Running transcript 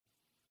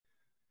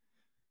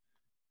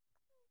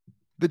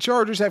The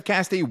Chargers have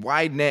cast a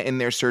wide net in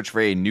their search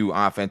for a new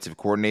offensive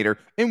coordinator,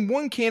 and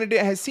one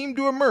candidate has seemed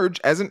to emerge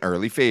as an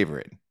early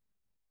favorite.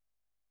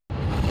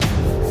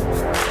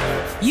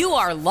 You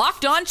are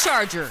Locked On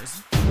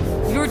Chargers,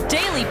 your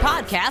daily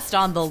podcast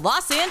on the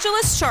Los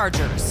Angeles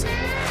Chargers,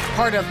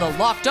 part of the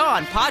Locked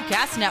On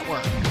Podcast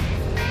Network,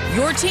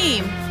 your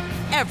team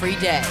every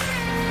day.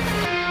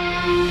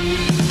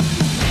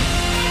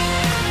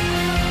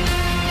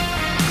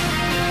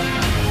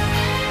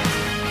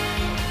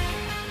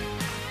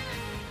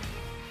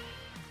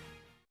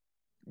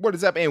 What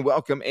is up, and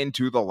welcome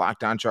into the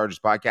Locked On Chargers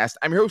podcast.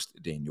 I'm your host,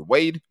 Daniel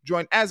Wade,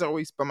 joined as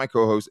always by my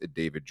co-host,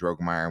 David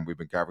Drogemeyer, and we've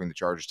been covering the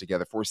Chargers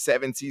together for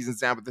 7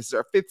 seasons now, but this is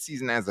our 5th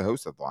season as the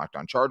host of the Locked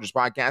On Chargers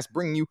podcast,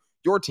 bringing you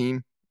your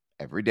team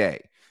every day.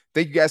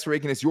 Thank you guys for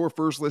making us your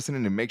first listen,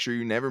 and make sure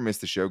you never miss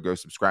the show. Go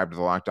subscribe to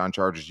the Locked On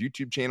Chargers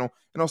YouTube channel,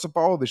 and also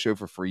follow the show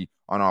for free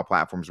on all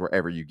platforms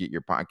wherever you get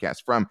your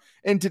podcast from.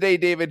 And today,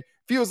 David,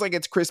 feels like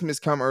it's Christmas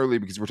come early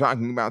because we're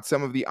talking about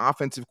some of the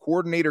offensive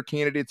coordinator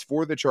candidates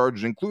for the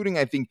Chargers, including,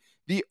 I think,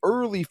 the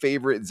early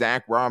favorite,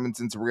 Zach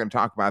Robinson. So we're going to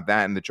talk about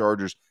that and the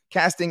Chargers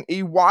casting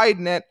a wide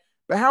net.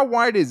 But how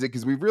wide is it?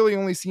 Because we've really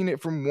only seen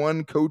it from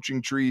one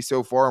coaching tree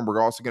so far. And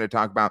we're also going to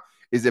talk about,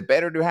 is it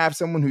better to have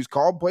someone who's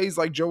called plays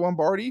like Joe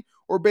Lombardi,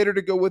 or better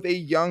to go with a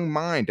young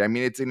mind? I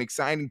mean, it's an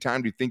exciting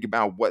time to think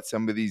about what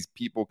some of these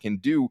people can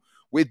do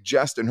with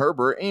Justin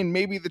Herbert, and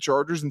maybe the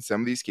Chargers in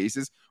some of these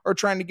cases are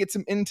trying to get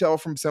some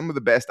intel from some of the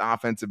best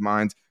offensive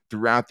minds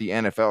throughout the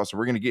NFL. So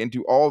we're going to get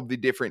into all of the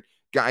different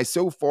guys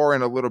so far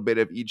and a little bit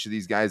of each of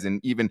these guys, and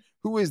even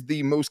who is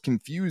the most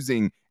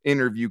confusing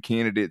interview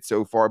candidate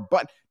so far.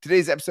 But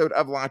today's episode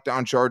of Locked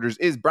On Chargers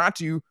is brought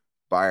to you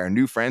by our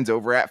new friends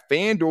over at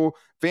FanDuel.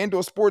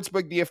 FanDuel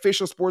Sportsbook, the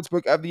official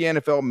sportsbook of the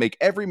NFL. Make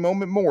every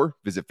moment more.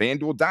 Visit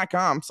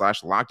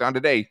FanDuel.com/LockedOn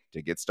today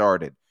to get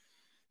started.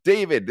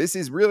 David, this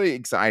is really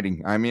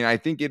exciting. I mean, I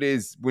think it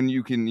is when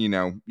you can, you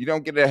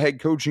don't get a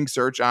head coaching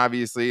search,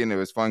 obviously, and it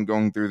was fun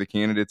going through the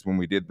candidates when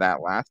we did that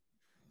last.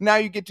 Now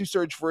you get to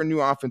search for a new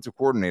offensive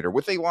coordinator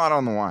with a lot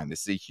on the line.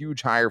 This is a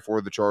huge hire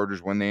for the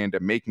Chargers when they end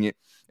up making it,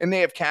 and they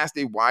have cast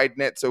a wide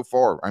net so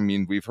far. I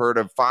mean, we've heard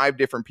of 5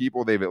 different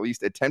people they've at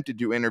least attempted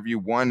to interview.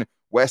 One,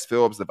 Wes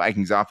Phillips, the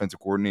Vikings offensive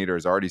coordinator,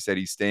 has already said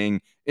he's staying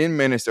in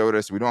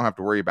Minnesota, so we don't have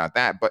to worry about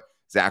that. But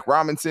Zach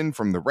Robinson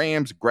from the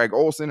Rams, Greg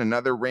Olsen,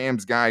 another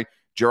Rams guy,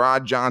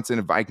 Gerard Johnson,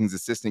 a Vikings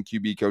assistant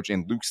QB coach,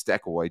 and Luke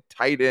Steckel, a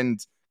tight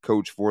end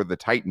coach for the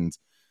Titans.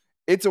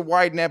 It's a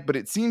wide net, but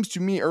it seems to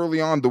me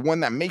early on the one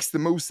that makes the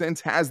most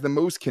sense, has the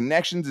most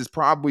connections, is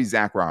probably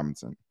Zach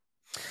Robinson.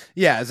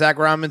 Yeah, Zach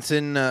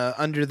Robinson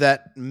under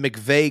that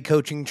McVay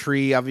coaching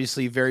tree,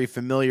 obviously very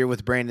familiar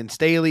with Brandon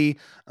Staley.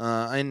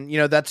 And,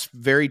 that's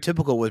very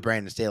typical with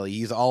Brandon Staley.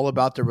 He's all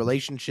about the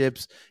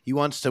relationships. He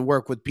wants to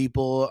work with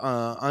people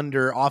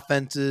under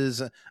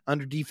offenses,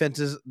 under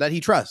defenses that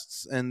he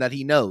trusts and that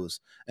he knows.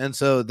 And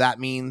so that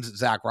means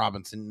Zach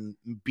Robinson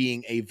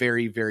being a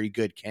very, very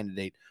good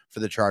candidate for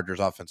the Chargers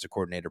offensive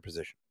coordinator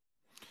position.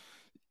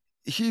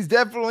 He's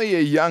definitely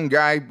a young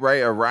guy,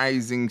 right? A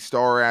rising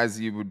star,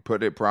 as you would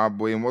put it,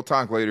 probably. And we'll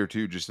talk later,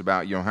 too, just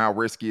about, how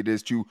risky it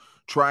is to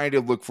try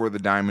to look for the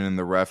diamond in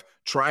the rough,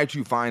 try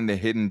to find the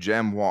hidden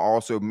gem while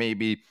also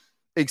maybe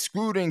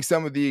excluding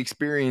some of the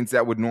experience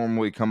that would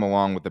normally come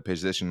along with a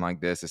position like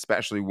this,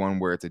 especially one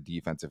where it's a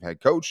defensive head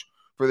coach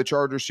for the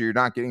Chargers. So you're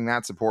not getting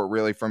that support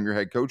really from your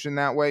head coach in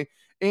that way.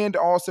 And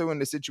also in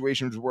the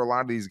situations where a lot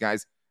of these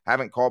guys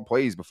haven't called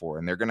plays before,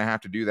 and they're going to have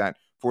to do that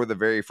for the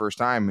very first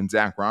time, and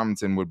Zach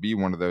Robinson would be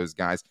one of those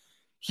guys.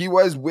 He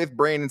was with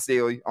Brandon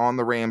Staley on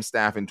the Rams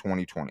staff in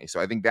 2020, so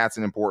I think that's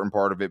an important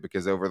part of it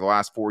because over the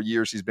last 4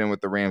 years, he's been with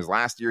the Rams.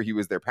 Last year, he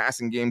was their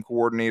passing game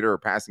coordinator or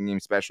passing game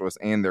specialist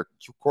and their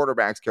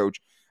quarterbacks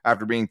coach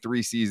after being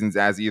 3 seasons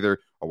as either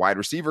a wide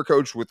receiver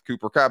coach with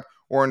Cooper Kupp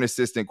or an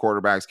assistant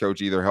quarterbacks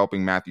coach, either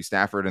helping Matthew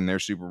Stafford in their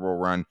Super Bowl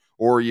run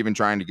or even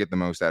trying to get the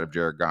most out of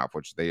Jared Goff,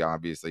 which they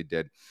obviously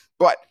did.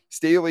 But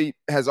Staley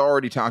has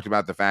already talked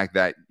about the fact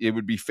that it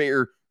would be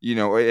fair,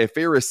 a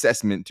fair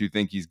assessment to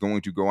think he's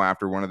going to go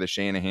after one of the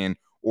Shanahan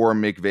or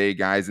McVay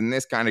guys. And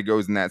this kind of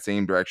goes in that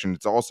same direction.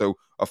 It's also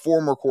a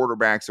former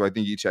quarterback, so I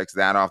think he checks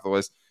that off the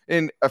list.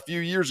 And a few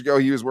years ago,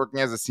 he was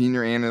working as a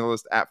senior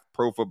analyst at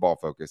Pro Football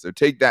Focus. So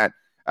take that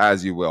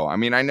as you will. I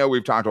mean, I know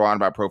we've talked a lot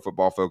about Pro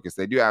Football Focus.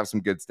 They do have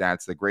some good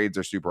stats. The grades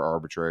are super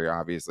arbitrary,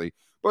 obviously.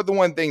 But the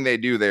one thing they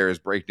do there is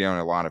break down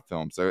a lot of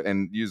film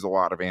and use a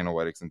lot of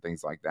analytics and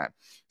things like that.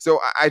 So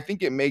I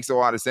think it makes a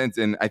lot of sense.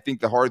 And I think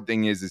the hard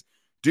thing is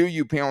do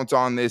you pounce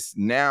on this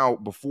now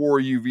before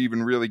you've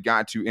even really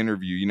got to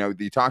interview?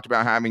 They talked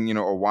about having,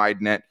 a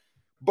wide net.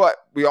 But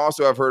we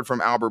also have heard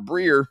from Albert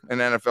Breer, an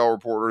NFL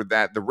reporter,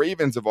 that the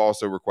Ravens have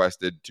also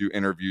requested to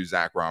interview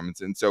Zach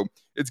Robinson. So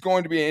it's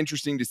going to be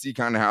interesting to see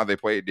kind of how they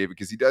play it, David,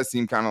 because he does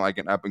seem kind of like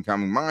an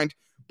up-and-coming mind.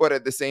 But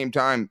at the same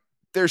time,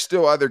 there's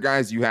still other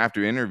guys you have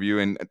to interview,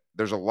 and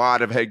there's a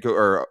lot of head coach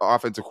or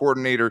offensive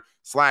coordinator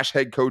 /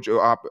 head coach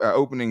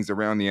openings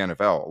around the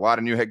NFL. A lot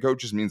of new head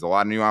coaches means a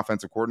lot of new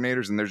offensive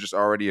coordinators, and there's just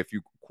already a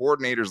few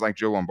coordinators like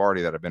Joe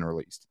Lombardi that have been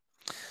released.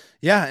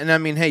 Yeah, and I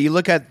mean, hey, you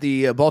look at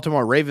the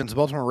Baltimore Ravens. The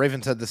Baltimore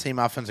Ravens had the same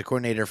offensive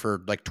coordinator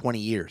for like 20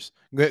 years.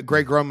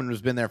 Greg Roman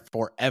has been there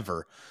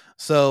forever.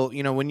 So,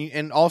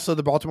 and also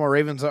the Baltimore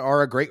Ravens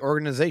are a great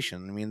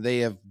organization. I mean, they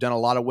have done a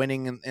lot of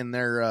winning in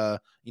their,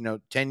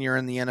 tenure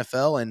in the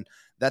NFL. And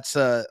that's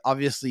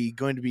obviously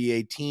going to be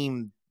a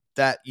team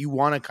that you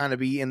want to kind of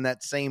be in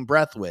that same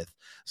breath with.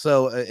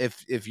 So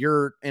if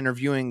you're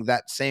interviewing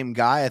that same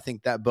guy, I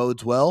think that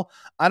bodes well.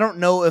 I don't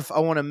know if I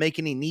want to make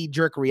any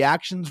knee-jerk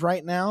reactions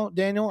right now,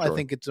 Daniel. Sure. I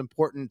think it's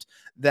important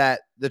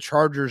that the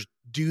Chargers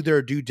do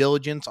their due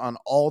diligence on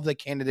all the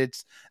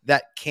candidates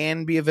that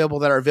can be available,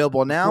 that are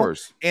available now,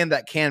 and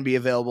that can be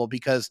available,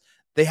 because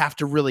they have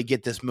to really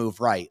get this move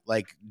right.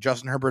 Like,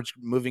 Justin Herbert's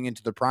moving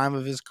into the prime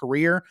of his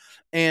career,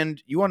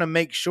 and you want to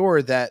make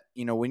sure that,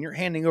 when you're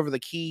handing over the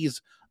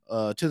keys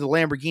to the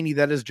Lamborghini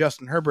that is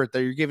Justin Herbert,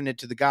 that you're giving it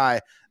to the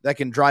guy that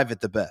can drive it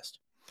the best.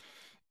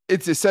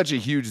 It's such a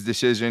huge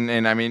decision.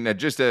 And I mean,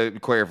 just a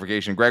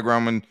clarification, Greg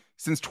Roman,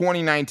 since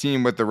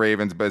 2019 with the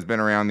Ravens, but has been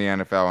around the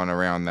NFL and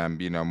around them,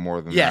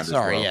 more than that.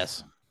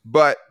 Yes.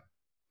 But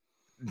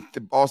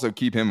also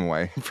keep him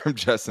away from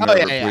Justin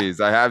Herbert,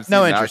 please. I have seen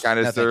that kind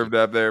of served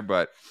up there,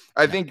 but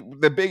I think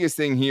the biggest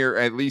thing here,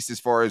 at least as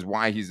far as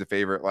why he's the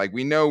favorite, like,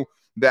 we know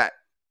that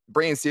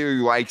Brandon Staley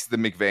likes the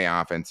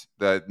McVay offense,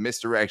 the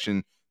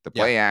misdirection, the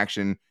play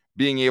action,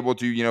 being able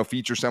to,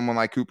 feature someone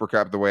like Cooper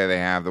Kupp the way they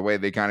have, the way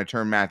they kind of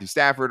turn Matthew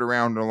Stafford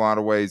around in a lot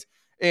of ways,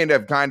 and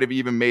have kind of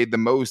even made the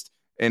most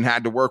and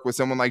had to work with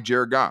someone like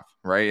Jared Goff,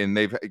 right? And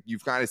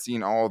you've kind of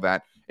seen all of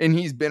that. And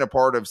he's been a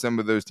part of some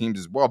of those teams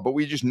as well, but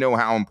we just know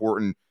how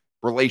important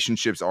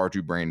relationships are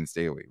to Brandon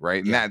Staley,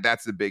 right? And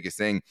that's the biggest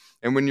thing.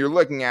 And when you're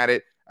looking at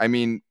it, I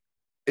mean,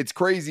 it's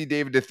crazy,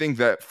 David, to think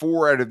that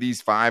 4 out of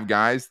these 5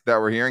 guys that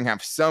we're hearing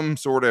have some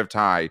sort of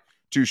tie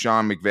to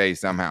Sean McVay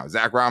somehow.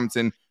 Zach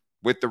Robinson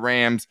with the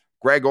Rams,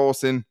 Greg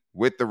Olsen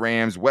with the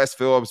Rams, Wes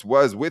Phillips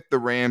was with the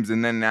Rams,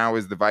 and then now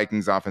is the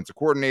Vikings offensive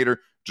coordinator.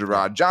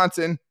 Gerard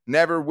Johnson,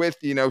 never with,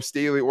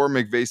 Staley or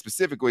McVay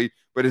specifically,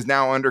 but is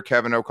now under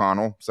Kevin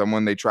O'Connell,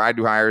 someone they tried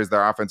to hire as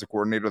their offensive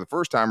coordinator the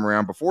first time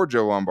around before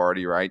Joe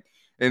Lombardi, right?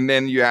 And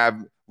then you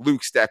have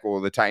Luke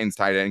Steckel, the Titans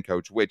tight end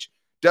coach, which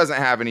doesn't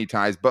have any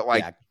ties, but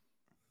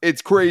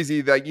it's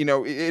crazy that,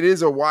 it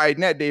is a wide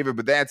net, David,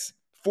 but that's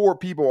 4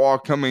 people all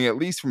coming at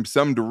least from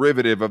some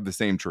derivative of the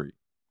same tree.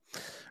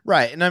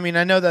 Right. And I mean,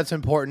 I know that's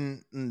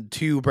important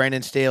to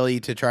Brandon Staley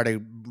to try to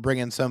bring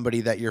in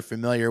somebody that you're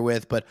familiar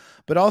with, but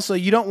also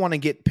you don't want to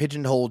get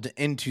pigeonholed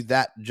into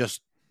that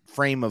just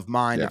frame of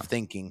mind of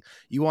thinking.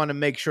 You want to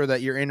make sure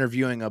that you're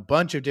interviewing a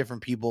bunch of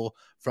different people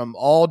from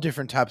all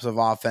different types of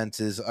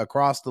offenses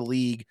across the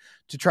league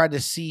to try to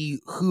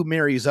see who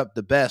marries up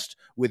the best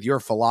with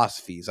your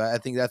philosophies. I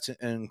think that's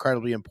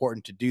incredibly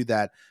important to do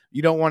that.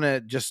 You don't want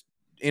to just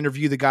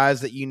interview the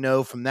guys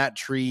that from that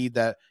tree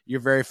that you're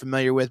very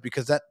familiar with,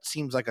 because that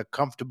seems like a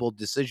comfortable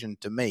decision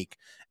to make.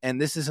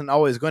 And this isn't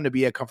always going to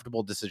be a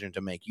comfortable decision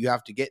to make. You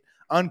have to get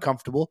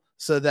uncomfortable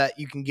so that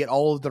you can get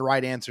all of the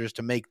right answers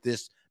to make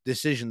this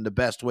decision the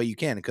best way you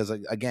can, because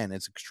again,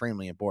 it's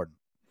extremely important.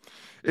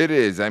 It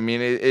is. I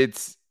mean,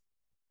 it's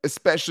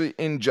especially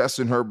in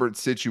Justin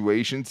Herbert's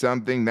situation,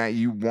 something that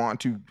you want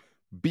to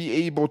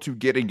be able to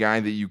get a guy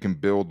that you can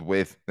build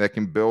with, that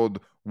can build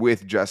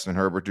with Justin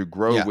Herbert, to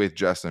grow with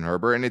Justin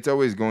Herbert. And it's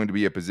always going to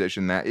be a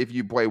position that if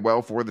you play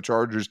well for the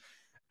Chargers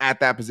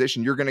at that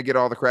position, you're going to get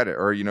all the credit.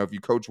 Or, if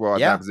you coach well at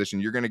that position,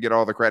 you're going to get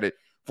all the credit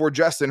for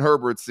Justin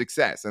Herbert's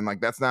success. And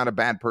that's not a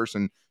bad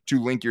person to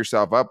link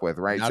yourself up with,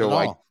 right? Not at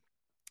all.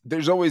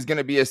 There's always going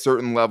to be a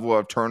certain level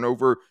of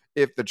turnover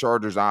if the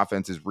Chargers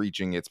offense is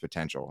reaching its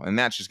potential. And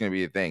that's just going to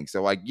be a thing.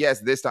 So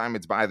yes, this time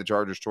it's by the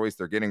Chargers' choice.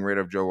 They're getting rid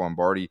of Joe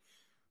Lombardi.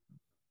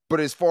 But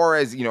as far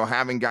as,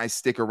 having guys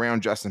stick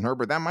around Justin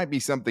Herbert, that might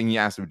be something he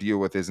has to deal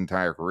with his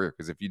entire career.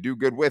 Because if you do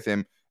good with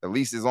him, at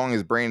least as long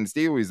as Brandon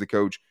Staley is the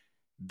coach,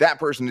 that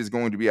person is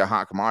going to be a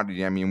hot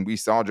commodity. I mean, we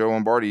saw Joe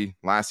Lombardi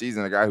last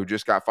season, a guy who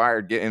just got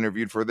fired, get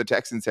interviewed for the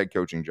Texans head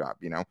coaching job.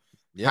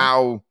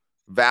 How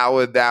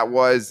valid that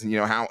was,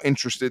 how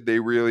interested they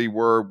really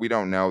were, we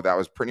don't know. That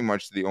was pretty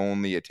much the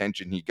only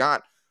attention he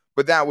got.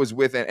 But that was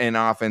with an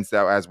offense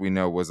that, as we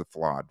know, was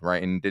flawed,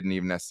 right? And didn't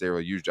even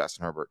necessarily use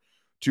Justin Herbert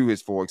to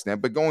his full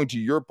extent. But going to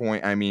your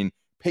point, I mean,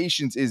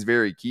 patience is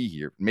very key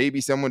here.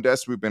 Maybe someone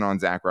does swoop in on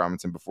Zach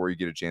Robinson before you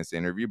get a chance to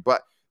interview,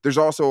 but there's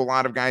also a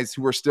lot of guys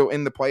who are still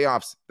in the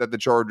playoffs that the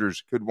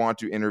Chargers could want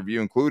to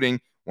interview,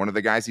 including one of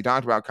the guys he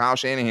talked about. Kyle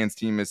Shanahan's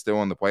team is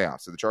still in the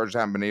playoffs. So the Chargers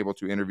haven't been able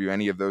to interview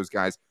any of those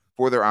guys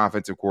for their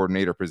offensive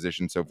coordinator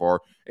position so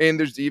far. And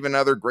there's even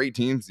other great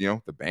teams. The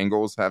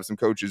Bengals have some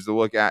coaches to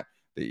look at.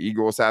 The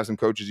Eagles have some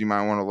coaches you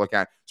might want to look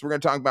at. So we're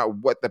going to talk about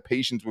what the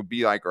patience would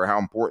be like, or how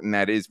important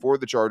that is for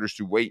the Chargers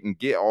to wait and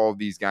get all of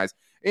these guys.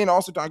 And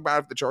also talk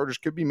about if the Chargers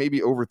could be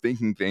maybe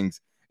overthinking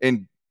things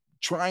and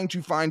trying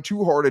to find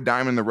too hard a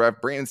dime in the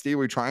rough. Brandon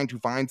Staley trying to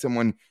find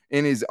someone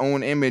in his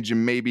own image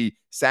and maybe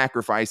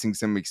sacrificing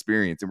some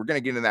experience. And we're going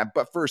to get into that.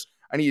 But first,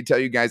 I need to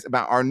tell you guys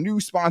about our new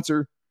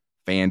sponsor,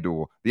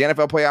 FanDuel. The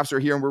NFL playoffs are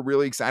here, and we're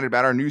really excited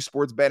about our new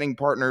sports betting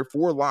partner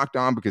for Locked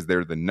On because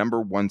they're the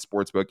 #1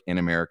 sportsbook in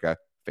America,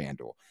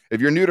 FanDuel.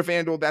 If you're new to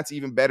FanDuel, that's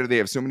even better. They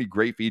have so many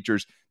great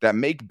features that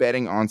make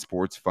betting on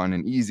sports fun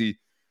and easy.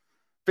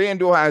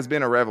 FanDuel has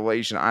been a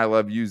revelation. I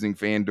love using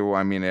FanDuel.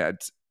 I mean,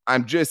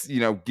 I'm just,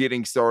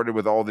 getting started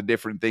with all the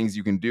different things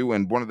you can do.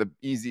 And one of the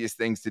easiest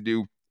things to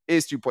do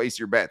is to place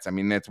your bets. I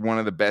mean, that's one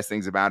of the best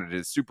things about it.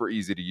 It's super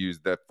easy to use.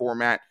 The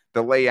format,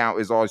 the layout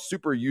is all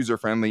super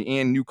user-friendly,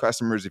 and new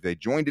customers, if they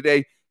join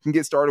today, can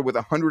get started with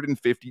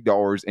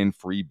 $150 in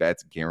free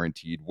bets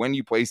guaranteed when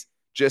you place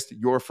just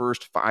your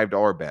first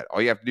 $5 bet.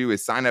 All you have to do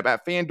is sign up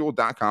at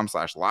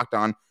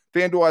FanDuel.com/lockedon.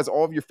 FanDuel has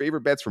all of your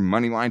favorite bets from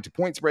money line to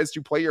point spreads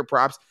to player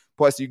props.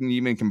 Plus, you can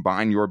even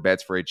combine your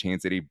bets for a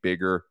chance at a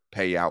bigger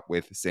payout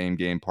with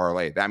same-game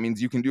parlay. That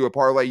means you can do a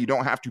parlay. You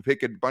don't have to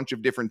pick a bunch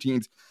of different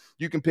teams.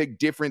 You can pick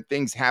different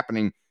things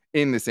happening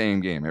in the same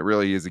game. It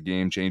really is a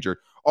game changer,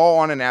 all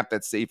on an app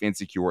that's safe and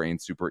secure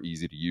and super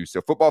easy to use.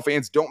 So football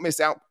fans, don't miss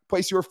out.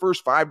 Place your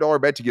first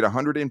 $5 bet to get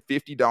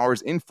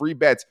 $150 in free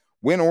bets,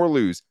 win or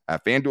lose,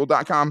 at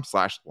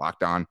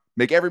FanDuel.com/lockedon.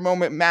 Make every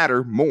moment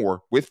matter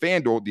more with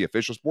FanDuel, the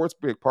official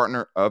sportsbook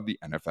partner of the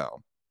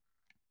NFL.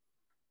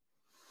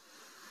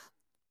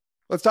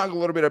 Let's talk a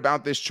little bit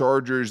about this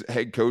Chargers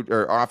head coach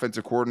or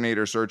offensive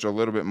coordinator search a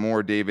little bit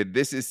more, David.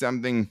 This is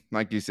something,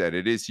 like you said,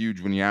 it is huge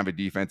when you have a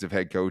defensive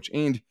head coach,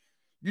 and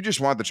you just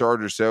want the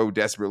Chargers so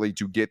desperately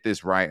to get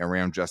this right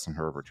around Justin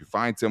Herbert, to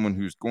find someone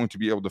who's going to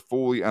be able to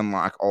fully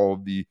unlock all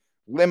of the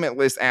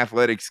limitless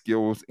athletic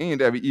skills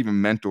and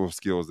even mental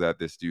skills that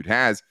this dude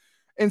has.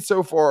 And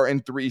so far in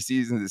 3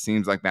 seasons, it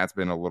seems like that's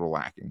been a little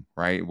lacking,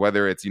 right?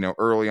 Whether it's,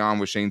 early on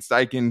with Shane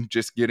Steichen,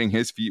 just getting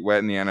his feet wet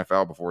in the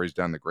NFL before he's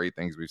done the great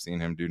things we've seen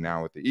him do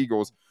now with the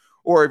Eagles,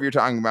 or if you're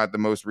talking about the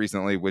most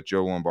recently with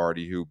Joe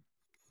Lombardi, who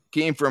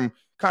came from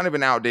kind of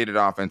an outdated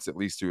offense, at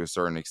least to a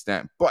certain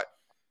extent. But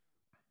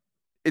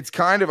it's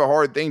kind of a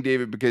hard thing,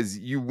 David, because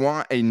you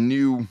want a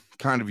new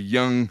kind of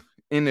young,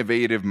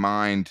 innovative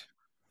mind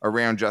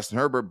around Justin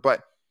Herbert,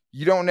 but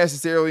you don't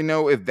necessarily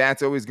know if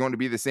that's always going to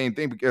be the same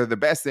thing, because the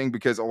best thing,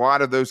 because a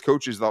lot of those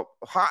coaches, the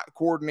hot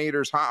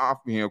coordinators,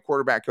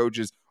 quarterback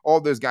coaches, all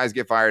those guys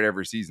get fired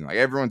every season. Like,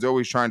 everyone's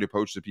always trying to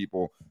poach the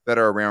people that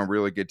are around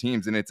really good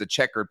teams. And it's a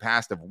checkered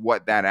past of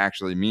what that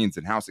actually means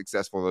and how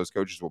successful those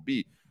coaches will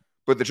be.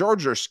 But the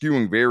Chargers are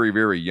skewing very,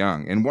 very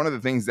young. And one of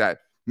the things that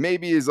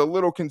maybe is a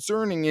little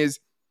concerning is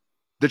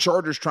the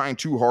Chargers trying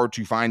too hard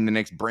to find the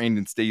next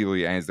Brandon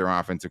Staley as their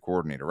offensive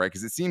coordinator, right?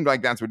 Because it seemed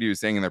like that's what he was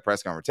saying in their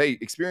press conference. Hey,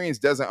 experience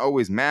doesn't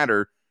always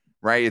matter,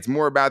 right? It's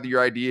more about your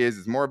ideas.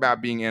 It's more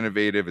about being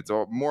innovative. It's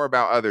more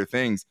about other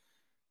things.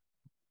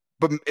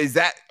 But is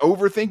that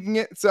overthinking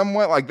it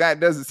somewhat? Like,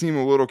 that doesn't seem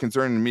a little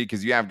concerning to me,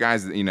 because you have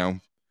guys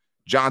that,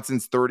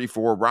 Johnson's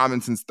 34,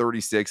 Robinson's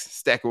 36,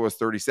 Steckel is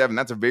 37.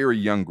 That's a very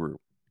young group.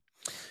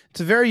 It's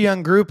a very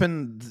young group,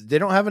 and they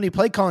don't have any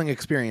play calling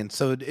experience.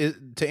 So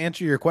to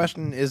answer your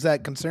question, is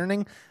that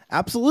concerning?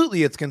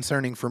 Absolutely, it's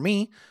concerning for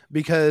me,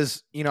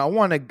 because, I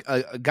want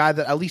a guy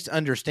that at least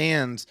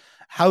understands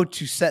how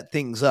to set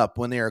things up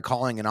when they are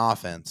calling an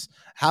offense,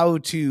 how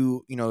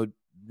to,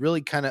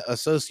 really kind of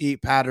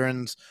associate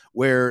patterns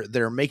where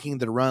they're making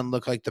the run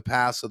look like the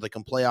pass so they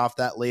can play off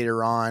that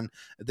later on.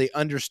 They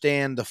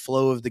understand the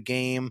flow of the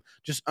game.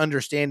 Just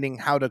understanding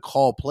how to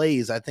call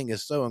plays, I think,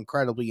 is so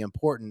incredibly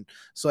important.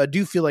 So I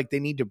do feel like they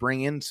need to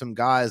bring in some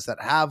guys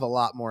that have a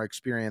lot more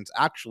experience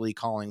actually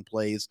calling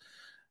plays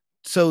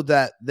so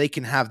that they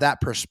can have that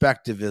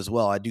perspective as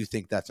well. I do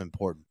think that's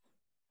important.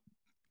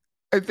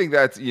 I think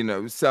that's,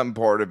 some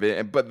part of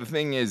it. But the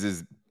thing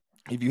is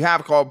if you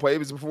have called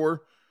plays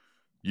before,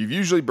 you've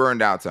usually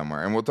burned out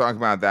somewhere. And we'll talk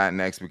about that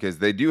next, because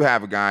they do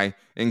have a guy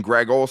in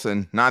Greg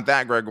Olsen, not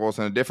that Greg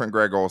Olsen, a different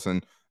Greg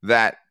Olsen,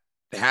 that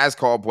has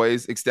called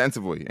plays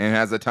extensively and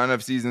has a ton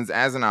of seasons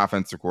as an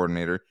offensive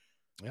coordinator.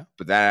 Yeah.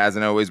 But that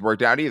hasn't always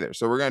worked out either.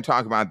 So we're going to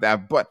talk about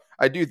that. But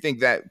I do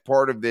think that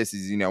part of this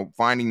is,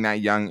 finding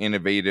that young,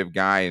 innovative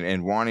guy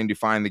and wanting to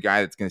find the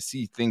guy that's going to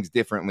see things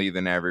differently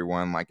than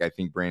everyone. Like, I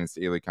think Brandon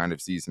Staley kind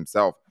of sees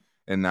himself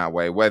in that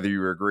way, whether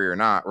you agree or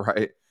not,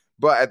 right?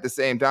 But at the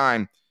same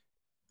time,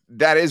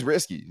 that is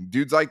risky.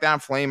 Dudes like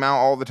that flame out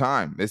all the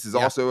time. This is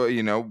also,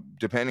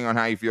 depending on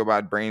how you feel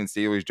about Brandon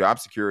Staley's job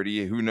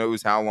security, who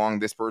knows how long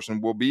this person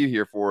will be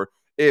here for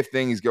if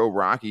things go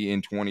rocky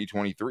in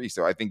 2023.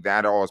 So I think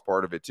that all is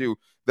part of it too.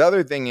 The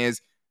other thing is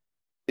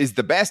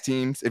the best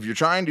teams, if you're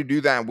trying to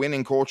do that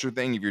winning culture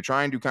thing, if you're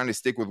trying to kind of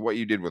stick with what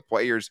you did with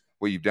players,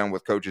 what you've done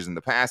with coaches in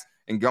the past,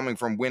 and coming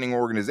from winning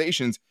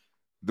organizations,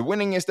 the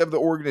winningest of the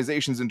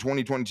organizations in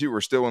 2022 are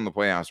still in the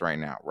playoffs right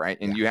now, right?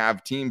 And you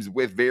have teams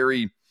with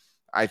very,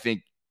 I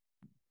think,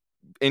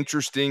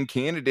 interesting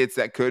candidates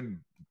that could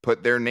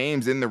put their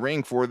names in the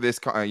ring for this,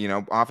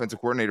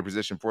 offensive coordinator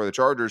position for the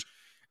Chargers.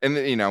 And,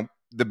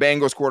 the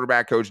Bengals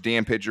quarterback coach,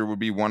 Dan Pitcher, would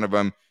be one of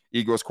them.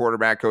 Eagles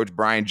quarterback coach,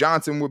 Brian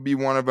Johnson, would be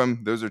one of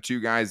them. Those are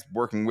two guys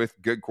working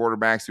with good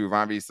quarterbacks who have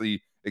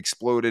obviously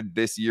exploded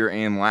this year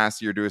and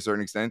last year to a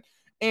certain extent.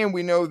 And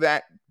we know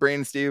that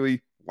Brandon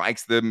Staley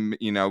likes the,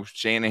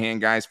 Shanahan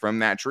guys from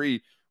that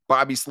tree.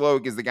 Bobby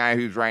Sloak is the guy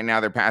who's right now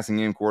their passing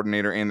game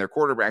coordinator and their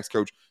quarterbacks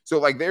coach. So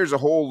like there's a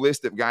whole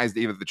list of guys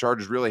that the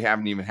Chargers really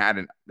haven't even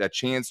had a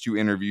chance to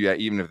interview yet,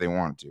 even if they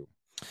wanted to.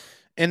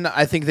 And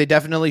I think they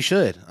definitely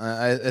should.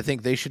 I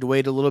think they should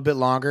wait a little bit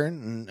longer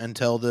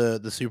until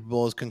the Super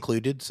Bowl is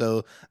concluded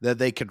so that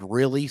they could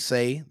really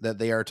say that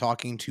they are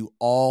talking to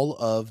all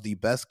of the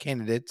best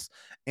candidates.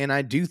 And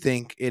I do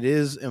think it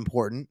is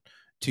important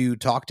to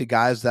talk to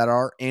guys that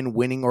are in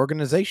winning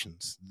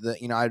organizations.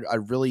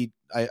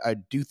 I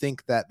do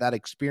think that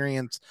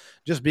experience,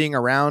 just being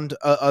around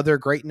other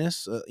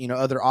greatness,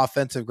 other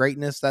offensive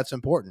greatness, that's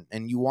important.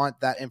 And you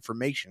want that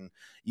information.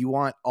 You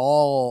want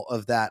all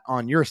of that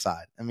on your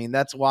side. I mean,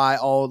 that's why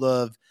all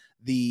of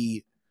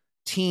the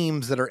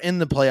teams that are in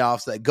the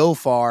playoffs that go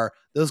far,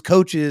 those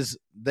coaches,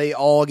 they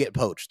all get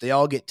poached. They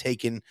all get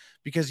taken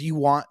because you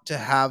want to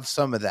have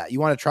some of that.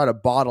 You want to try to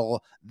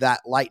bottle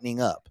that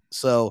lightning up.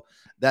 So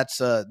that's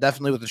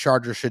definitely what the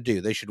Chargers should do.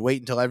 They should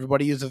wait until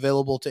everybody is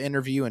available to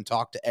interview and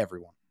talk to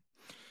everyone.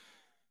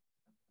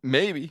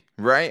 Maybe,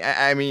 right?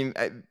 I mean,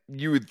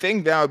 you would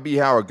think that would be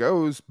how it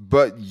goes,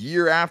 but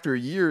year after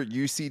year,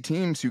 you see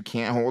teams who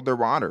can't hold their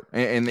water,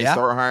 and they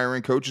start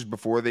hiring coaches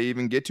before they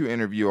even get to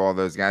interview all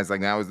those guys.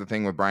 Like that was the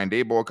thing with Brian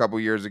Daboll a couple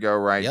years ago,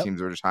 right? Yep.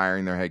 Teams were just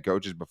hiring their head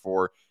coaches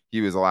before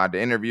he was allowed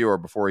to interview or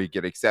before he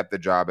could accept the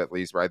job, at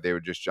least, right? They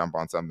would just jump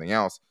on something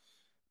else.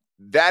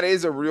 That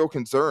is a real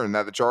concern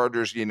that the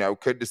Chargers,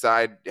 could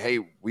decide, hey,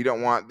 we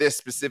don't want this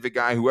specific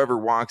guy, whoever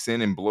walks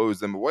in and blows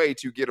them away,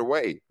 to get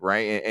away,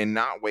 right? And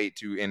not wait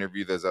to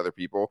interview those other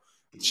people.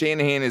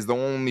 Shanahan is the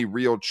only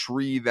real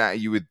tree that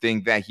you would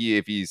think that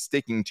if he's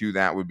sticking to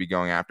that, would be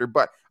going after.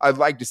 But I'd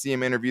like to see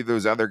him interview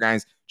those other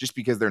guys just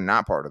because they're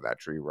not part of that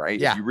tree, right?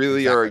 Yeah, if you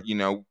really are,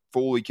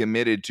 fully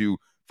committed to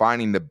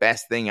finding the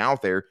best thing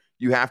out there,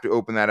 you have to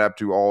open that up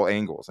to all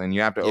angles, and you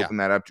have to open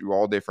that up to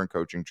all different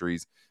coaching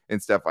trees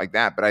and stuff like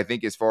that. But I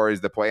think as far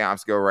as the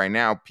playoffs go right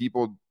now,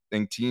 people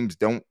and teams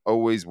don't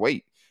always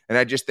wait. And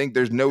I just think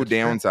there's no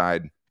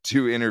downside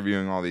to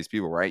interviewing all these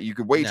people, right? You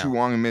could wait too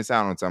long and miss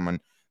out on someone.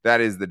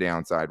 That is the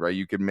downside, right?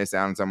 You could miss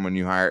out on someone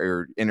you hired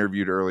or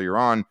interviewed earlier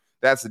on.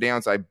 That's the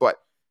downside. But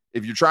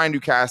if you're trying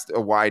to cast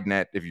a wide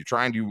net, if you're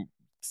trying to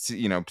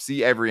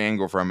see every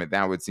angle from it,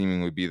 that would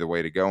seemingly be the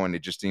way to go. And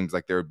it just seems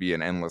like there would be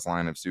an endless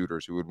line of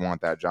suitors who would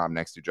want that job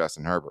next to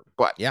Justin Herbert.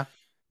 But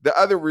the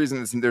other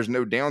reason there's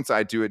no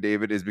downside to it,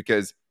 David, is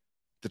because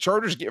the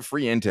Chargers get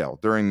free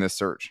intel during this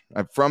search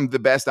from the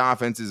best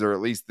offenses, or at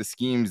least the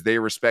schemes they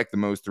respect the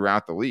most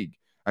throughout the league.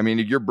 I mean,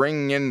 if you're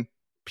bringing in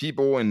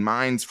people and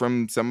minds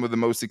from some of the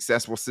most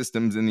successful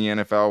systems in the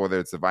NFL, whether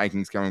it's the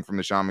Vikings coming from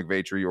the Sean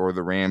McVay tree or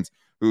the Rams,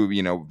 who,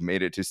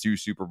 made it to 2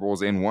 Super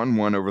Bowls and won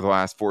one over the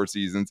last 4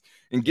 seasons,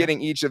 and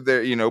getting each of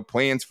their,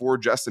 plans for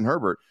Justin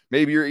Herbert.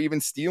 Maybe you're even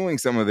stealing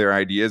some of their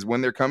ideas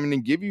when they're coming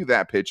and give you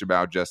that pitch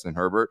about Justin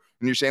Herbert.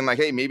 And you're saying like,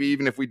 hey, maybe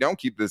even if we don't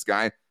keep this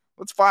guy,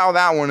 let's file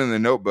that one in the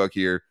notebook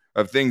here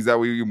of things that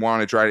we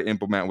want to try to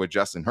implement with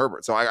Justin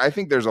Herbert. So I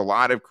think there's a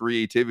lot of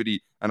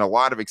creativity and a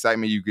lot of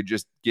excitement you could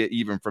just get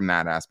even from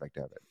that aspect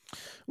of it.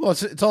 Well,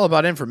 it's all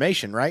about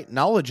information, right?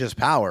 Knowledge is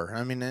power.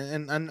 I mean,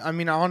 and I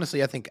mean,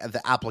 honestly, I think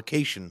the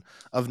application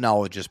of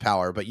knowledge is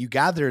power, but you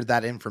gather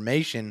that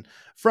information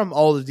from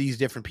all of these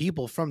different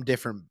people from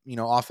different,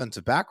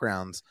 offensive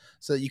backgrounds,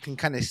 so that you can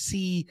kind of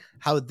see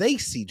how they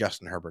see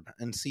Justin Herbert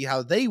and see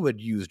how they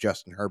would use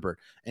Justin Herbert,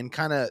 and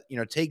kind of,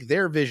 take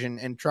their vision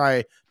and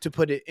try to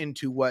put it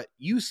into what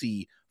you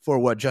see for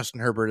what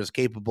Justin Herbert is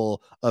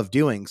capable of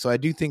doing. So I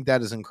do think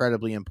that is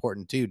incredibly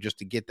important too, just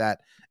to get that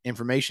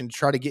information, to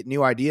try to get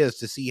new ideas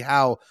to see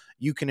how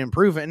you can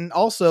improve it. And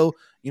also,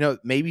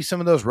 maybe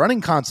some of those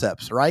running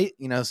concepts, right?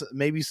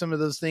 Maybe some of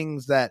those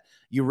things that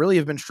you really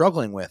have been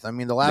struggling with. I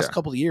mean, the last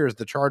couple of years,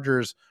 the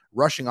Chargers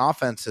rushing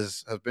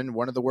offenses have been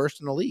one of the worst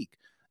in the league.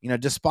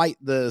 Despite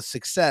the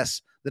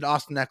success that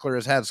Austin Eckler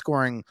has had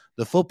scoring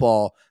the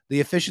football, the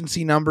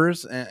efficiency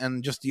numbers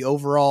and just the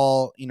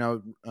overall,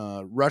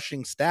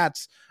 rushing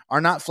stats are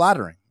not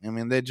flattering. I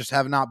mean, they just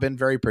have not been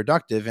very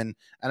productive. And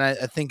I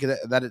think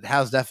that it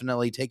has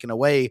definitely taken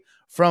away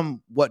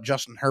from what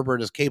Justin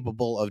Herbert is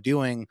capable of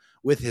doing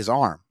with his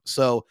arm.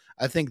 So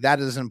I think that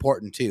is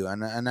important too.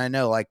 And I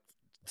know, like,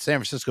 San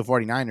Francisco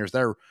 49ers,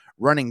 their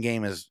running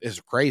game is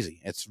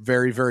crazy. It's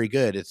very, very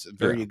good. It's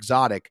very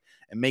exotic.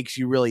 It makes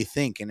you really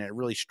think, and it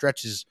really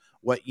stretches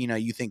what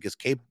you think is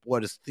capable,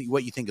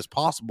 what you think is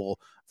possible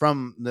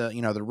from the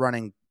the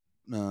running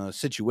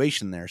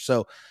situation there.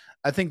 So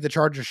I think the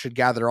Chargers should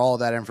gather all of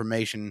that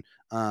information.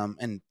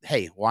 And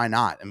hey, why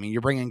not? I mean,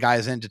 you're bringing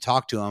guys in to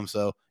talk to them,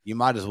 so you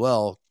might as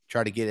well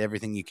try to get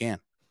everything you can.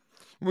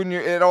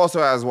 It also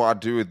has a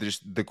lot to do with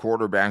just the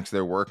quarterbacks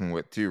they're working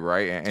with too,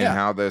 right? And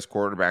how those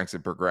quarterbacks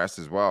have progressed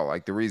as well.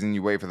 Like, the reason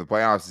you wait for the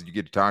playoffs is you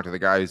get to talk to the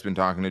guy who's been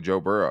talking to Joe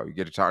Burrow. You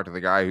get to talk to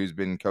the guy who's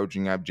been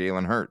coaching up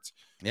Jalen Hurts,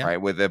 right?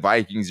 With the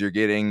Vikings, you're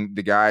getting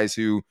the guys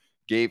who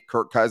gave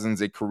Kirk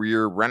Cousins a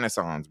career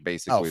renaissance,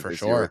 basically,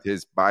 this year with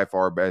his by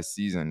far best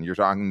season. You're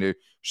talking to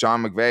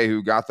Sean McVay,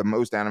 who got the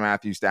most out of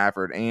Matthew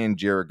Stafford and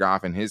Jared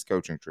Goff in his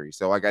coaching tree.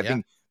 So, like, I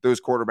think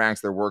those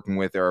quarterbacks they're working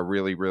with are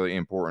really, really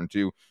important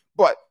too.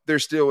 But there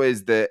still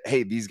is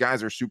hey, these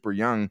guys are super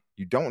young.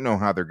 You don't know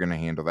how they're going to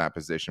handle that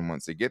position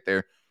once they get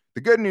there.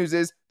 The good news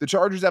is the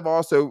Chargers have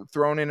also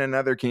thrown in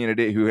another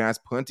candidate who has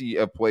plenty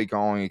of play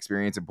calling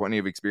experience and plenty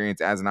of experience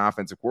as an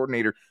offensive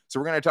coordinator. So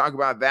we're going to talk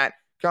about that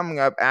coming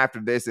up after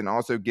this, and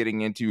also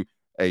getting into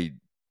a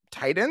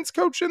tight ends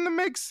coach in the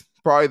mix.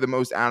 Probably the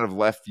most out of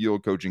left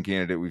field coaching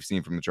candidate we've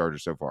seen from the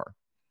Chargers so far.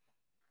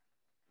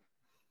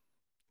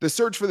 The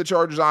search for the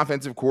Chargers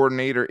offensive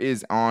coordinator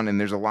is on, and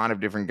there's a lot of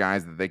different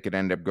guys that they could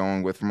end up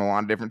going with from a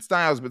lot of different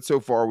styles, but so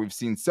far we've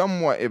seen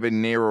somewhat of a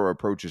narrow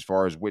approach as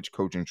far as which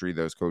coaching tree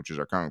those coaches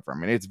are coming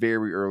from. And it's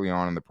very early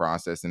on in the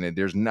process, and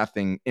there's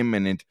nothing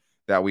imminent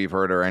that we've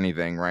heard or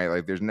anything, right?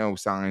 Like there's no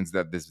signs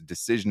that this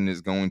decision is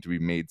going to be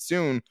made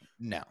soon.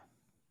 No.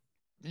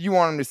 You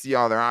want them to see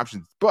all their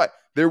options, but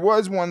there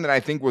was one that I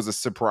think was a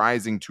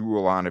surprising to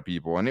a lot of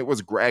people, and it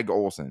was Greg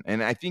Olsen.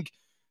 And I think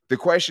the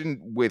question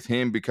with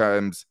him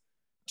becomes,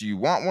 do you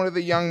want one of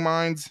the young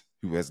minds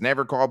who has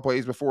never called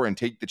plays before and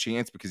take the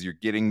chance because you're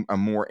getting a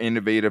more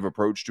innovative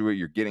approach to it?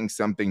 You're getting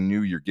something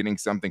new. You're getting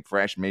something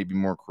fresh, maybe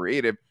more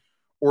creative.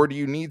 Or do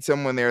you need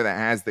someone there that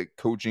has the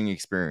coaching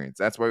experience?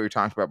 That's why we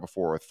talked about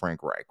before with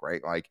Frank Reich,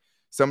 right? Like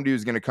somebody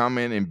who's going to come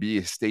in and be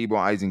a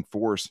stabilizing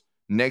force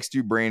next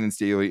to Brandon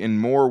Staley in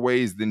more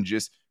ways than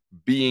just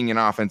being an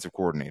offensive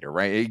coordinator,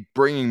 right?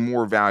 Bringing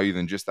more value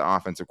than just the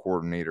offensive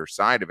coordinator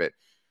side of it.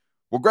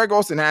 Well, Greg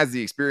Olsen has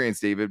the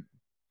experience, David,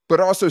 but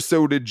also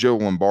so did Joe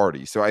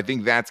Lombardi. So I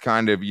think that's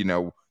kind of,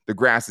 the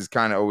grass is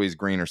kind of always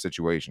greener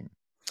situation.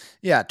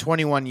 Yeah,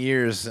 21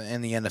 years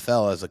in the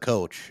NFL as a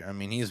coach. I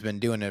mean, he's been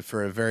doing it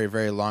for a very,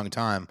 very long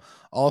time.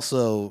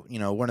 Also,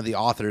 one of the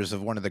authors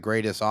of one of the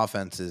greatest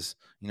offenses,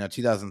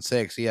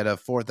 2006, he had a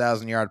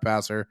 4,000-yard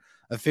passer,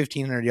 a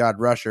 1,500-yard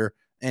rusher,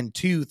 and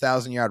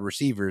 2,000-yard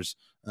receivers,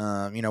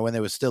 when they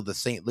was still the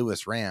St.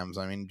 Louis Rams.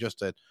 I mean,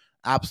 just an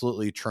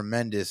absolutely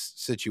tremendous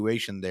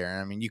situation there.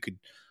 I mean, you could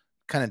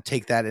kind of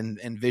take that and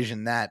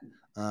envision that,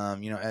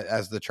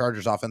 as the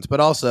Chargers offense,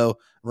 but also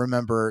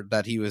remember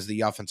that he was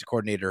the offensive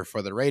coordinator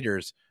for the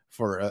Raiders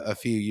for a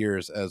few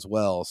years as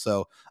well.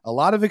 So a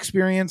lot of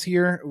experience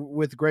here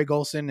with Greg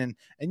Olsen. And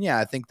yeah,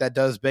 I think that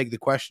does beg the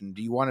question.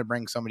 Do you want to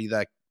bring somebody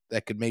that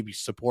could maybe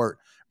support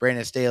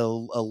Brandon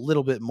Staley a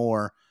little bit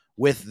more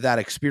with that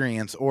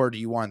experience, or do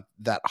you want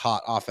that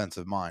hot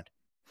offensive mind?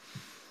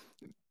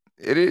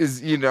 It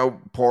is,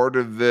 part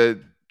of it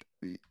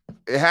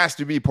has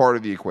to be part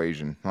of the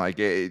equation. Like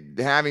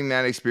having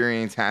that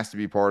experience has to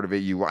be part of it.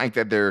 You like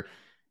that they're,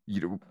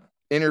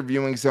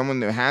 interviewing someone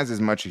that has as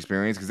much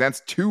experience, because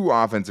that's 2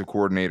 offensive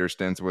coordinator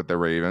stints with the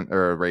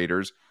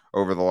Raiders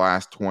over the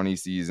last 20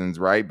 seasons,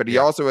 right? But he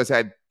also has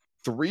had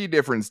 3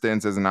 different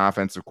stints as an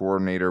offensive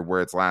coordinator where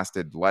it's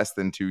lasted less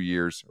than 2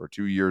 years or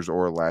 2 years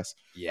or less.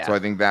 Yeah. So I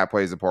think that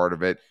plays a part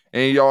of it.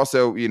 And he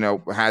also,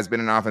 has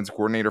been an offensive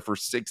coordinator for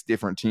 6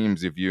 different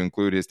teams. If you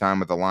include his time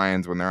with the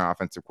Lions when their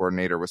offensive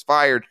coordinator was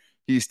fired,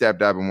 he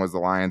stepped up and was the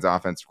Lions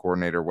offensive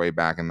coordinator way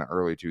back in the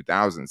early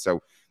 2000s.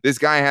 So this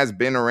guy has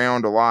been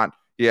around a lot.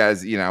 He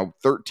has,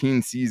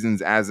 13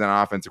 seasons as an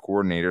offensive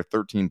coordinator,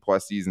 13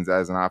 plus seasons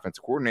as an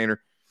offensive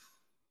coordinator.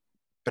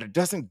 But it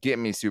doesn't get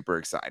me super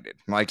excited.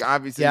 Like,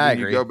 obviously, when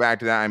you go back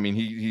to that, I mean,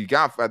 he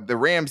got the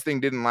Rams thing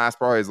didn't last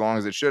probably as long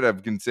as it should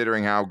have,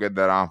 considering how good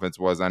that offense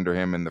was under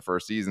him in the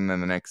first season.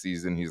 Then the next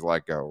season, he's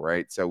let go,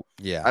 right? So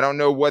yeah, I don't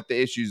know what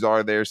the issues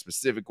are there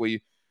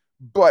specifically,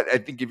 but I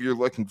think if you're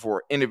looking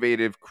for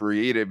innovative,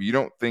 creative, you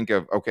don't think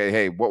of, okay,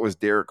 hey, what was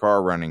Derek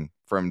Carr running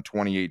from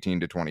 2018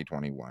 to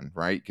 2021,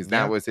 right? Because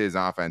that was his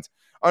offense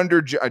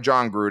under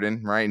John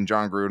Gruden, right? And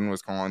John Gruden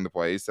was calling the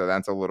plays, so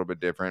that's a little bit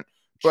different.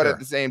 But at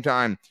the same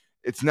time,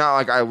 it's not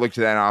like I looked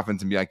at that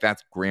offense and be like,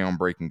 that's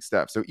groundbreaking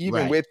stuff. So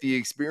even with the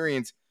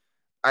experience,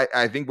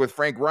 I think with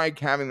Frank Reich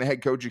having the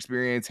head coach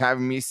experience,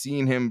 having me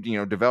seeing him,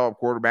 develop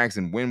quarterbacks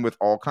and win with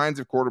all kinds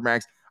of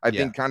quarterbacks, I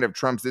think kind of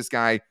trumps this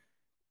guy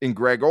in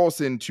Greg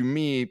Olsen to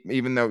me,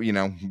 even though, we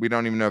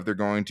don't even know if they're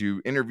going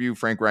to interview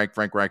Frank Reich.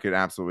 Frank Reich could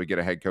absolutely get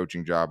a head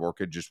coaching job or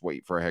could just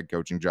wait for a head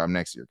coaching job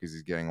next year because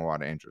he's getting a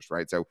lot of interest,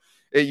 right? So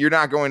you're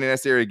not going to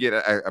necessarily get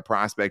a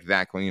prospect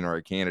that clean or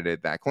a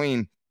candidate that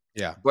clean.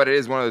 Yeah. But it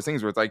is one of those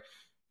things where it's like,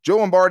 Joe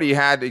Lombardi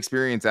had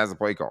experience as a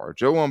play caller.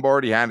 Joe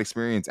Lombardi had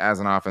experience as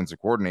an offensive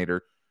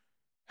coordinator.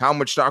 How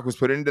much stock was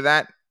put into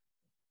that?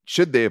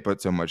 Should they have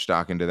put so much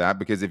stock into that?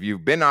 Because if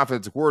you've been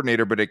offensive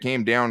coordinator, but it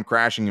came down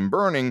crashing and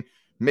burning,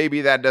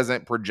 maybe that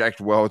doesn't project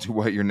well to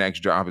what your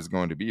next job is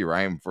going to be,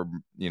 right? And for,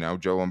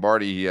 Joe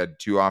Lombardi, he had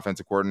 2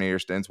 offensive coordinator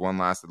stints. One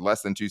lasted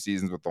less than 2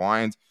 seasons with the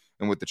Lions,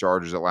 and with the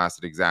Chargers, it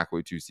lasted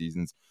exactly 2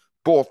 seasons.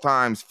 Both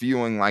times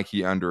feeling like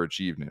he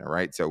underachieved in it,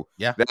 right? So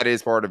that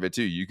is part of it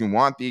too. You can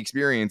want the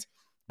experience,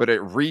 but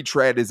a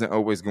retread isn't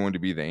always going to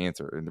be the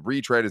answer. And the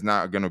retread is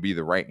not going to be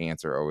the right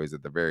answer always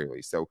at the very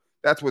least. So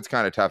that's what's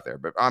kind of tough there.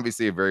 But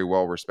obviously a very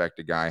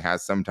well-respected guy,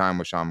 has some time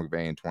with Sean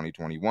McVay in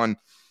 2021.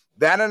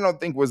 That I don't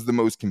think was the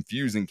most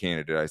confusing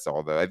candidate I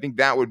saw, though. I think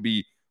that would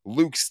be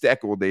Luke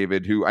Steckel,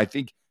 David, who I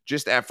think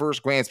just at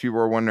first glance, people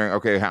are wondering,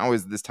 okay, how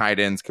is this tight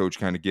ends coach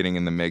kind of getting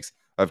in the mix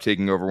of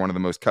taking over one of the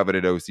most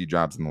coveted OC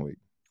jobs in the league.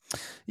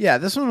 Yeah,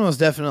 this one was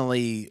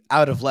definitely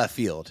out of left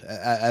field,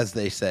 as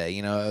they say.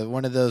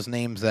 One of those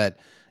names that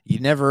you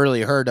never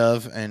really heard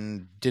of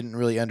and didn't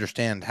really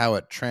understand how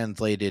it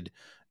translated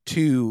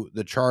to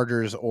the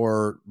Chargers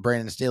or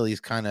Brandon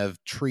Staley's kind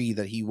of tree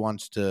that he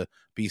wants to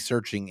be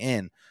searching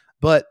in.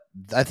 But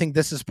I think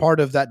this is part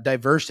of that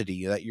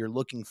diversity that you're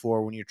looking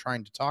for when you're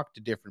trying to talk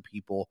to different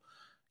people.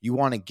 You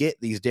want to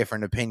get these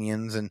different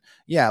opinions. And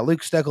yeah,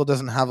 Luke Steckel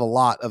doesn't have a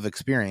lot of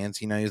experience.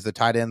 He's the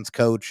tight ends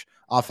coach,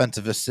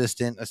 offensive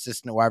assistant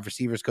wide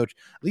receivers coach.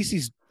 At least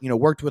he's,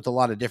 worked with a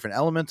lot of different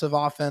elements of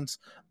offense,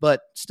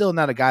 but still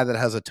not a guy that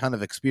has a ton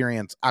of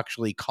experience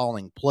actually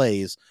calling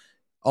plays.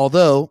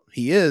 Although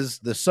he is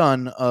the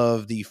son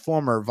of the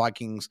former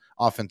Vikings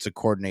offensive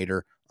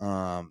coordinator.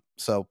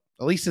 So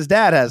at least his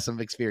dad has some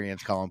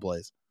experience calling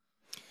plays.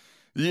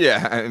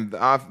 Yeah, and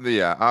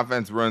the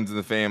offense runs in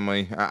the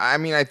family.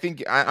 I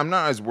think I'm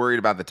not as worried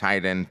about the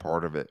tight end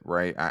part of it,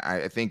 right?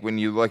 I think when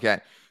you look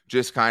at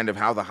just kind of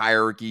how the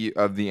hierarchy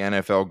of the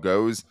NFL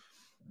goes,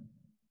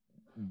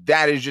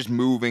 that is just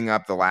moving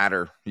up the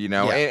ladder,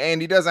 Yeah. And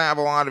he doesn't have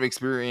a lot of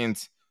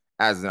experience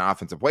as an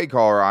offensive play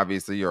caller,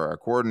 obviously, or a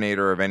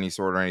coordinator of any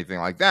sort or anything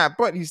like that,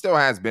 but he still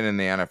has been in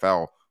the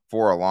NFL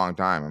for a long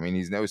time. I mean,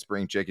 he's no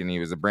spring chicken. He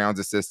was a Browns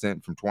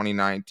assistant from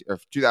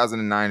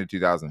 2009 to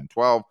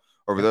 2012.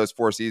 Over those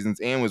 4 seasons,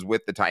 and was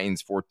with the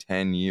Titans for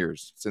 10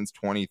 years, since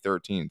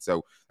 2013.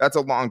 So that's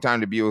a long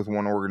time to be with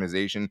one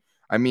organization.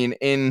 I mean,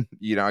 in,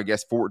 I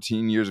guess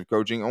 14 years of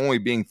coaching, only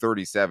being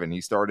 37,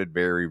 he started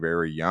very,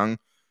 very young.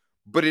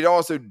 But it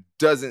also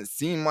doesn't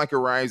seem like a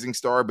rising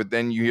star. But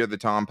then you hear the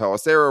Tom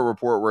Pelissero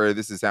report where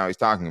this is how he's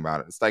talking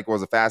about it. Steichen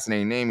was a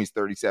fascinating name. He's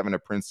 37, a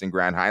Princeton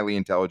grad, highly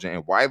intelligent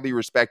and widely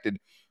respected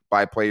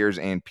by players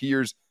and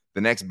peers. The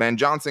next Ben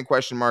Johnson ?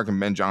 And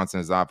Ben Johnson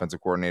is offensive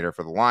coordinator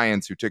for the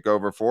Lions, who took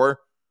over for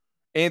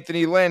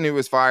Anthony Lynn, who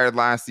was fired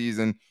last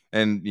season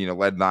and,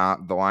 led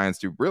the Lions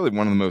to really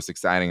one of the most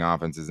exciting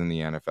offenses in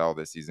the NFL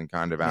this season,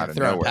 kind of out of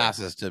nowhere.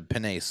 Passes to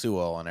Penei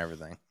Sewell and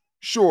everything.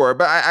 Sure,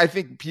 but I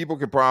think people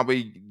could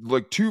probably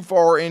look too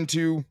far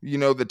into,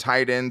 the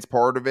tight ends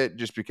part of it,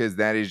 just because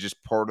that is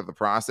just part of the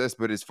process.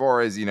 But as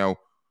far as,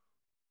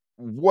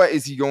 what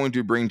is he going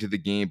to bring to the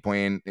game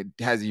plan?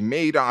 Has he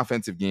made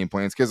offensive game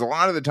plans? Because a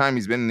lot of the time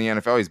he's been in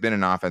the NFL, he's been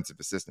an offensive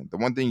assistant. The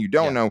one thing you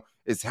don't know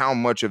is how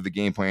much of the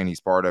game plan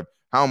he's part of,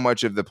 how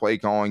much of the play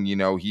calling,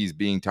 he's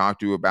being talked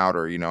to about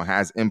or,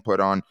 has input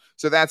on.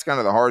 So that's kind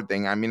of the hard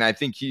thing. I mean, I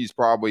think he's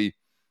probably,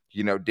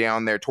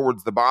 down there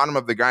towards the bottom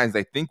of the guys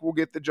I think will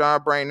get the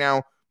job right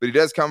now. But he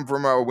does come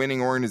from a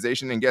winning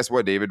organization. And guess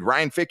what, David?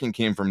 Ryan Ficken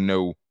came from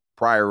no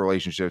prior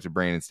relationship to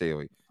Brandon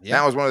Staley. Yeah.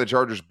 That was one of the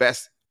Chargers'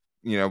 best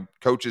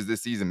coaches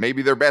this season.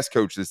 Maybe their best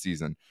coach this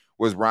season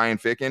was Ryan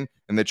Ficken,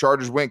 and the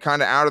Chargers went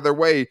kind of out of their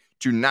way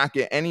to not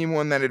get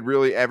anyone that had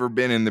really ever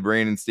been in the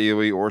Brandon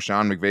Staley or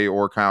Sean McVay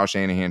or Kyle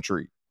Shanahan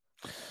tree.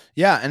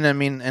 Yeah, and I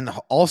mean, and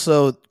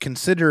also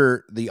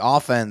consider the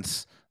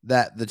offense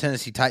that the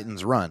Tennessee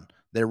Titans run.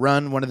 They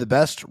run one of the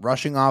best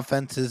rushing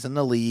offenses in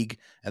the league,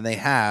 and they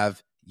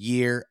have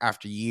year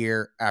after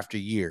year after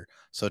year.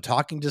 So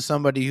talking to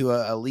somebody who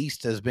at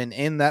least has been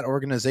in that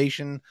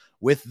organization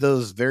with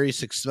those very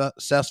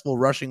successful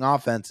rushing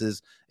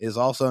offenses is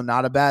also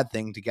not a bad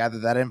thing to gather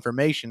that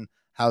information,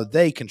 how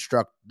they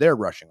construct their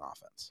rushing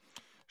offense.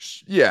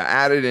 Yeah,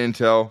 added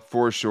intel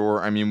for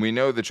sure. I mean, we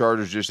know the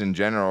Chargers just in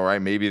general,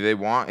 right? Maybe they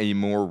want a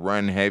more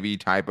run-heavy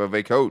type of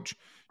a coach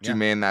to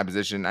man that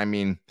position. I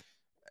mean,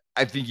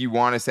 I think you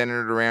want to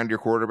center it around your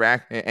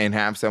quarterback and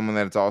have someone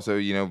that's also,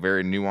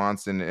 very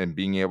nuanced and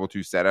being able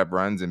to set up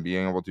runs and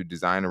being able to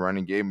design a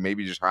running game.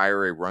 Maybe just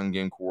hire a run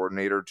game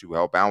coordinator to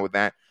help out with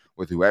that.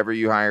 With whoever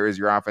you hire as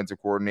your offensive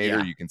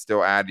coordinator, you can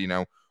still add,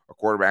 a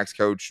quarterback's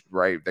coach,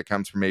 right, that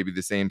comes from maybe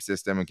the same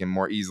system and can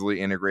more easily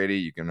integrate it.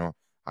 You can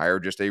hire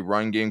just a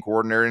run game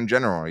coordinator in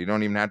general. You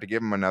don't even have to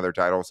give them another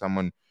title,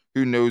 someone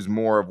who knows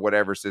more of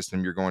whatever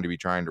system you're going to be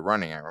trying to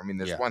running at. I mean,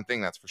 there's one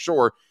thing that's for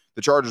sure.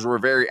 The Chargers were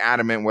very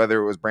adamant,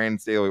 whether it was Brandon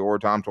Staley or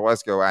Tom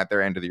Telesco at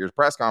their end of the year's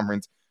press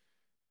conference.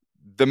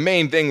 The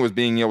main thing was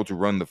being able to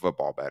run the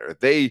football better.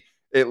 They,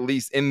 at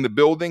least in the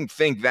building,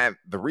 think that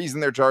the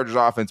reason their Chargers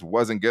offense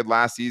wasn't good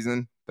last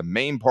season, the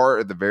main part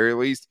at the very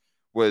least,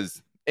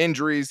 was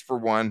injuries for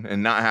one,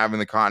 and not having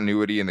the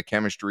continuity and the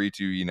chemistry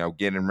to,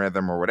 get in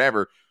rhythm or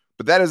whatever.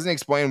 But that doesn't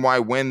explain why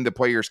when the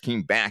players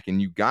came back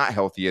and you got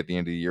healthy at the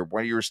end of the year,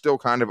 why you were still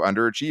kind of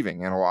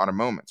underachieving in a lot of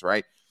moments,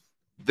 right?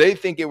 They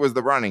think it was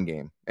the running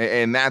game,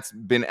 and that's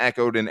been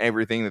echoed in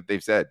everything that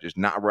they've said, just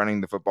not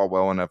running the football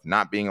well enough,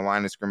 not being a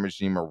line of scrimmage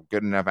team or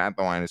good enough at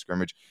the line of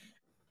scrimmage,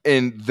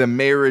 and the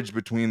marriage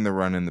between the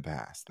run and the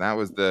pass. That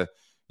was the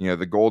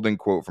golden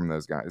quote from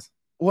those guys.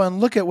 Well, and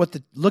look at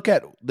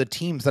the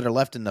teams that are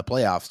left in the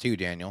playoffs too,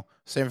 Daniel.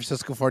 San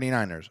Francisco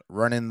 49ers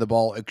running the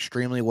ball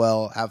extremely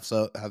well,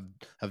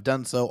 have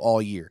done so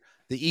all year.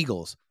 The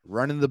Eagles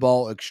running the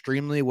ball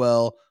extremely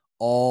well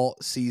all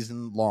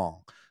season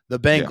long. the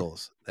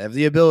Bengals. They have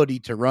the ability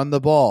to run the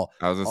ball.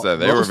 I was going to say,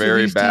 they were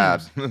very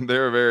bad. They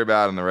were very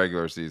bad in the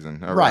regular season.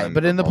 Right,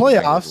 but in the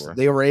playoffs,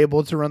 they were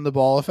able to run the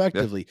ball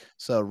effectively. Yeah.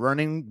 So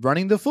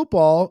running the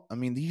football, I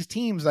mean, these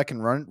teams that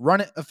can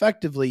run it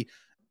effectively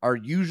are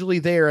usually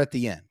there at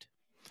the end.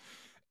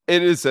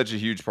 It is such a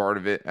huge part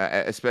of it,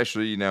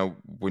 especially,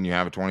 when you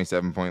have a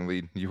 27-point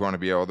lead. You want to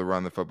be able to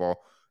run the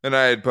football. And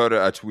I had put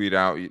a tweet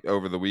out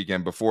over the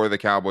weekend before the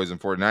Cowboys and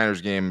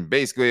 49ers game.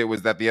 Basically, it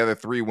was that the other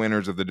three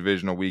winners of the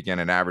divisional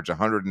weekend had averaged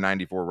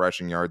 194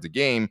 rushing yards a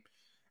game.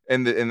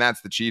 And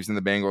that's the Chiefs and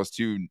the Bengals,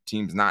 two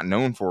teams not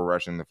known for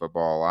rushing the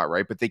football a lot,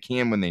 right? But they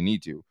can when they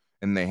need to,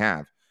 and they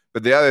have.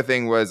 But the other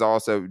thing was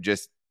also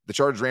just the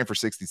Chargers ran for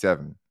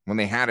 67 when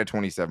they had a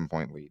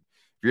 27-point lead.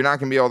 If you're not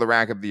going to be able to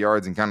rack up the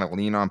yards and kind of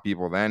lean on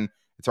people, then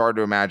it's hard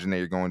to imagine that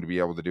you're going to be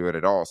able to do it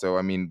at all. So,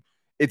 I mean,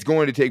 it's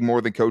going to take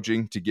more than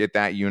coaching to get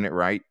that unit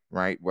right?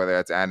 Whether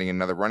that's adding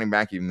another running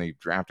back, even though you've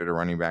drafted a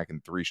running back in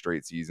 3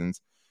 straight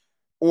seasons,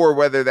 or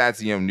whether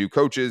that's, new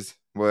coaches,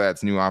 whether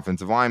that's new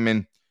offensive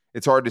linemen.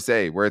 It's hard to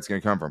say where it's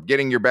going to come from.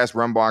 Getting your best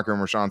run blocker and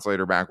Rashawn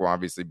Slater back will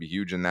obviously be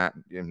huge in that,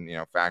 and,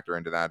 factor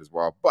into that as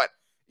well. But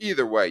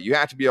either way, you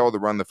have to be able to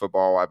run the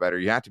football a lot better.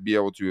 You have to be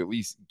able to at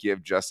least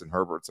give Justin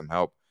Herbert some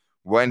help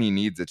when he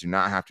needs it, to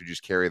not have to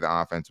just carry the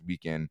offense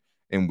week in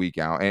and week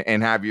out,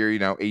 and have your,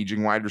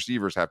 aging wide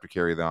receivers have to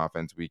carry the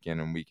offense week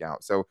in and week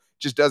out. So it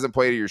just doesn't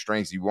play to your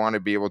strengths. You want to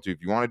be able to,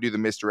 if you want to do the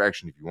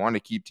misdirection, if you want to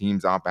keep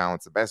teams off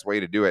balance, the best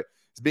way to do it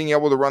is being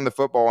able to run the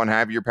football and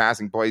have your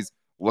passing plays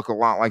look a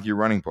lot like your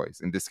running plays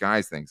and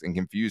disguise things and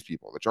confuse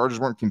people. The Chargers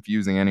weren't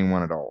confusing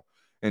anyone at all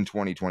in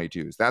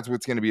 2022. So that's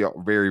what's going to be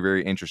very,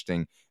 very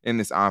interesting in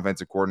this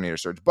offensive coordinator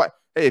search. But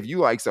hey, if you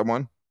like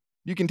someone,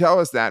 you can tell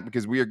us that,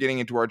 because we are getting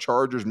into our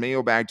Chargers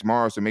mailbag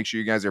tomorrow. So make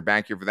sure you guys are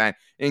back here for that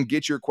and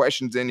get your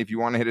questions in. If you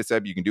want to hit us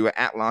up, you can do it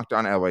at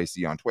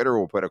LockedOnLAC on Twitter.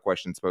 We'll put a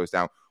questions post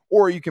out,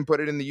 or you can put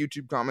it in the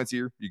YouTube comments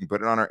here. You can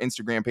put it on our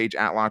Instagram page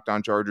at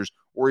LockedOnChargers,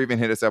 or even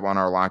hit us up on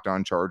our Locked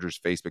On Chargers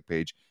Facebook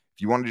page.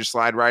 If you want to just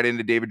slide right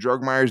into David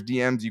Drogemeyer's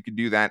DMs, you can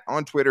do that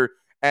on Twitter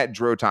at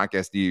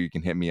DroTalkSD. You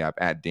can hit me up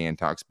at Dan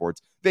Talk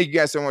Sports. Thank you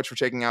guys so much for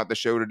checking out the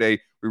show today.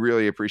 We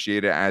really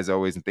appreciate it, as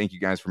always, and thank you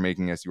guys for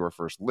making us your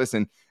first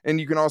listen. And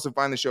you can also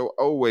find the show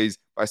always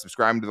by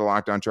subscribing to the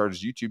Locked On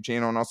Chargers YouTube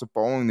channel, and also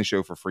following the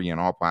show for free on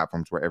all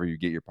platforms wherever you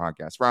get your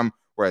podcasts from,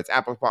 whether it's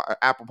Apple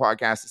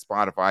Podcasts,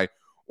 Spotify,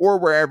 or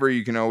wherever.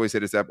 You can always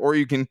hit us up, or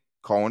you can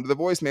call into the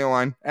voicemail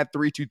line at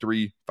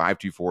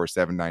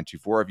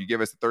 323-524-7924. If you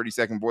give us a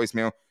 30-second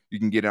voicemail, you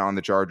can get it on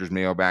the Chargers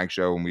mailbag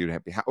show, and we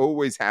would be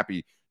always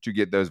happy to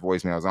get those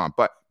voicemails on.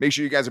 But make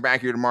sure you guys are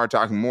back here tomorrow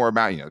talking more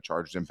about, the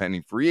Chargers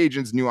impending free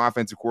agents, new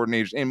offensive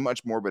coordinators, and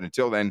much more. But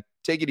until then,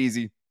 take it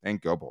easy and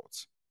go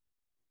Bolts.